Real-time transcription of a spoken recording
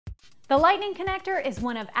The Lightning connector is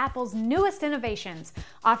one of Apple's newest innovations,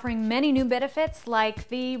 offering many new benefits like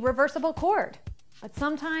the reversible cord. But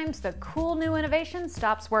sometimes the cool new innovation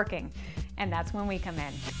stops working, and that's when we come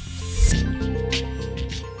in.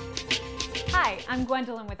 Hi, I'm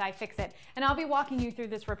Gwendolyn with iFixit, and I'll be walking you through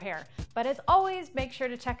this repair. But as always, make sure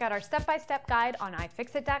to check out our step-by-step guide on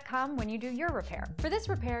iFixit.com when you do your repair. For this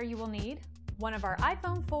repair, you will need one of our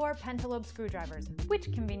iPhone 4 PENTALOBE screwdrivers,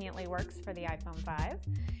 which conveniently works for the iPhone 5,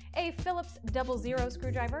 a Phillips 00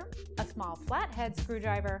 screwdriver, a small flathead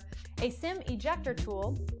screwdriver, a SIM ejector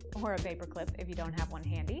tool, or a paperclip if you don't have one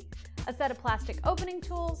handy, a set of plastic opening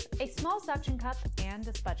tools, a small suction cup, and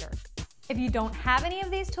a spudger. If you don't have any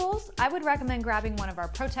of these tools, I would recommend grabbing one of our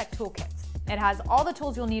Pro Tech Toolkits. It has all the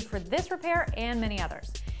tools you'll need for this repair and many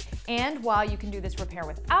others. And while you can do this repair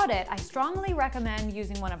without it, I strongly recommend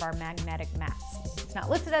using one of our magnetic mats. It's not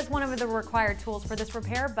listed as one of the required tools for this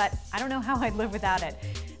repair, but I don't know how I'd live without it.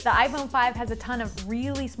 The iPhone 5 has a ton of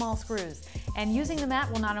really small screws, and using the mat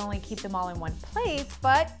will not only keep them all in one place,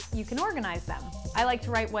 but you can organize them. I like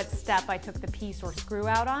to write what step I took the piece or screw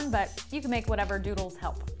out on, but you can make whatever doodles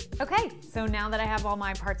help. Okay, so now that I have all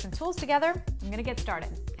my parts and tools together, I'm gonna get started.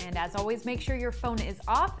 And as always, make sure your phone is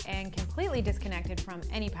off and completely disconnected from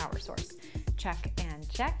any power source. Check and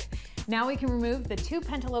check. Now we can remove the two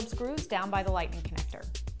PENTALOBE screws down by the Lightning connector.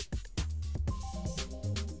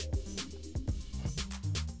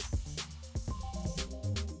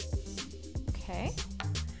 Okay.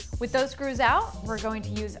 With those screws out, we're going to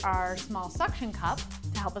use our small suction cup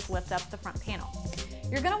to help us lift up the front panel.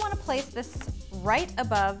 You're going to want to place this right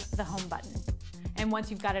above the home button. And once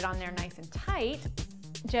you've got it on there nice and tight,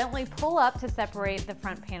 gently pull up to separate the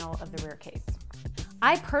front panel of the rear case.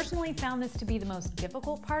 I personally found this to be the most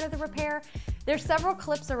difficult part of the repair. There's several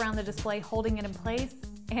clips around the display holding it in place,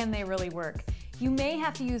 and they really work. You may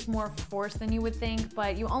have to use more force than you would think,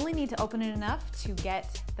 but you only need to open it enough to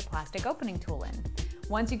get the plastic opening tool in.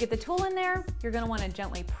 Once you get the tool in there, you're going to want to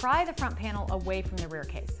gently pry the front panel away from the rear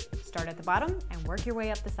case. Start at the bottom and work your way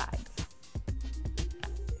up the sides.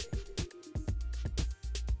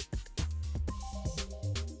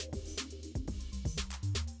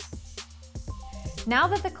 Now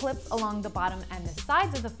that the clips along the bottom and the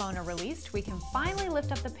sides of the phone are released, we can finally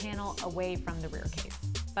lift up the panel away from the rear case.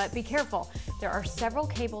 But be careful, there are several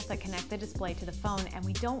cables that connect the display to the phone, and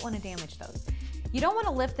we don't want to damage those. You don't want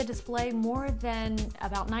to lift the display more than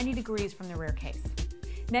about 90 degrees from the rear case.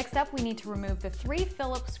 Next up, we need to remove the three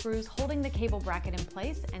Phillips screws holding the cable bracket in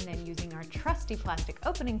place, and then using our trusty plastic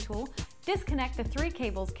opening tool, disconnect the three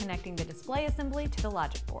cables connecting the display assembly to the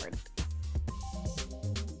logic board.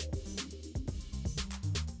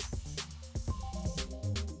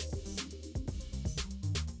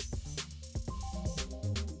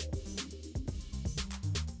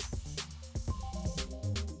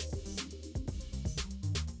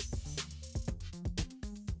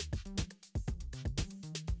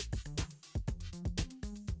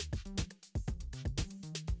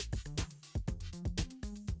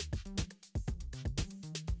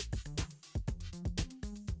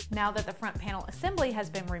 Now that the front panel assembly has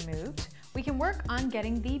been removed, we can work on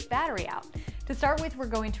getting the battery out. To start with, we're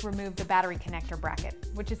going to remove the battery connector bracket,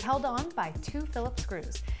 which is held on by two Phillips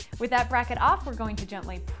screws. With that bracket off, we're going to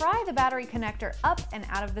gently pry the battery connector up and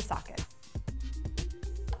out of the socket.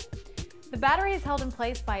 The battery is held in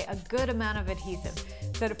place by a good amount of adhesive.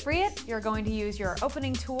 So to free it, you're going to use your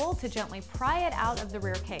opening tool to gently pry it out of the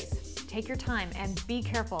rear case. Take your time and be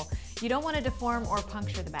careful. You don't want to deform or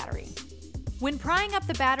puncture the battery. When prying up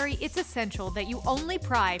the battery, it's essential that you only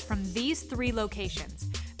pry from these three locations.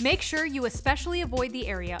 Make sure you especially avoid the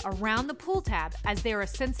area around the pull tab, as there are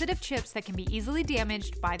sensitive chips that can be easily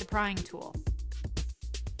damaged by the prying tool.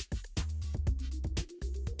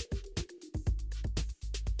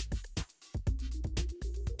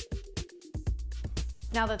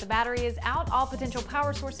 Now that the battery is out, all potential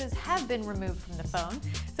power sources have been removed from the phone,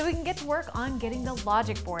 so we can get to work on getting the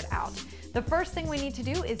logic board out. The first thing we need to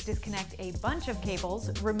do is disconnect a bunch of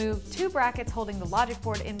cables, remove two brackets holding the logic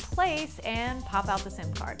board in place, and pop out the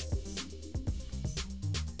SIM card.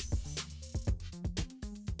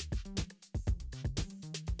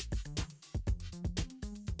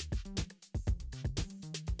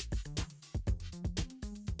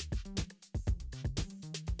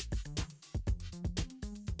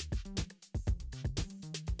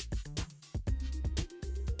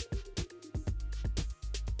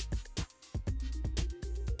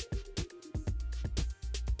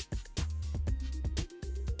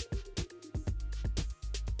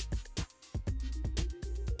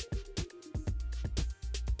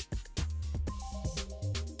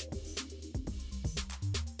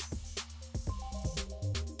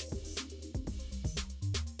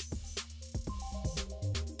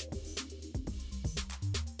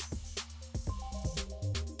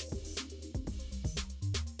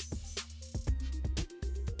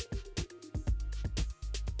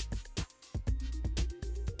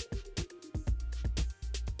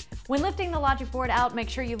 When lifting the logic board out, make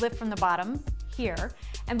sure you lift from the bottom, here,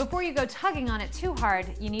 and before you go tugging on it too hard,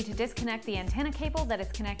 you need to disconnect the antenna cable that is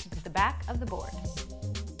connected to the back of the board.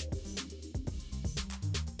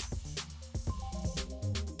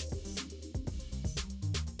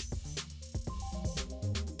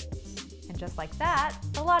 And just like that,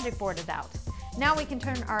 the logic board is out. Now we can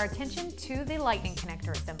turn our attention to the lightning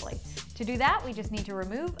connector assembly. To do that, we just need to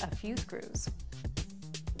remove a few screws.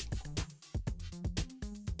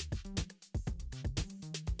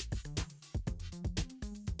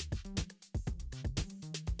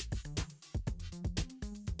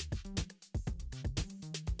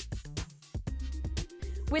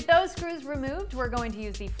 With those screws removed, we're going to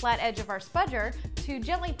use the flat edge of our spudger to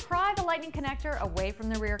gently pry the lightning connector away from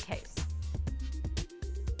the rear case.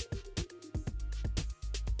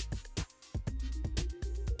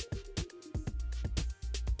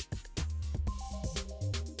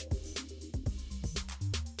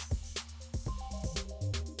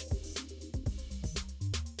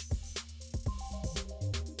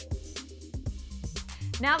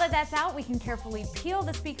 Now that that's out, we can carefully peel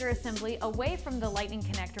the speaker assembly away from the lightning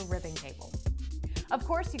connector ribbon cable. Of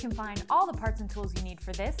course, you can find all the parts and tools you need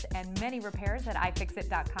for this and many repairs at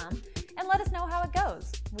iFixit.com, and let us know how it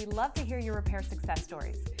goes. We love to hear your repair success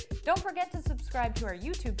stories. Don't forget to subscribe to our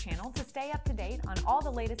YouTube channel to stay up to date on all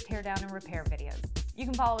the latest teardown and repair videos. You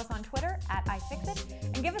can follow us on Twitter at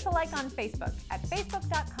iFixit and give us a like on Facebook at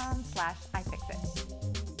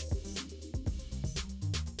facebook.com/iFixit.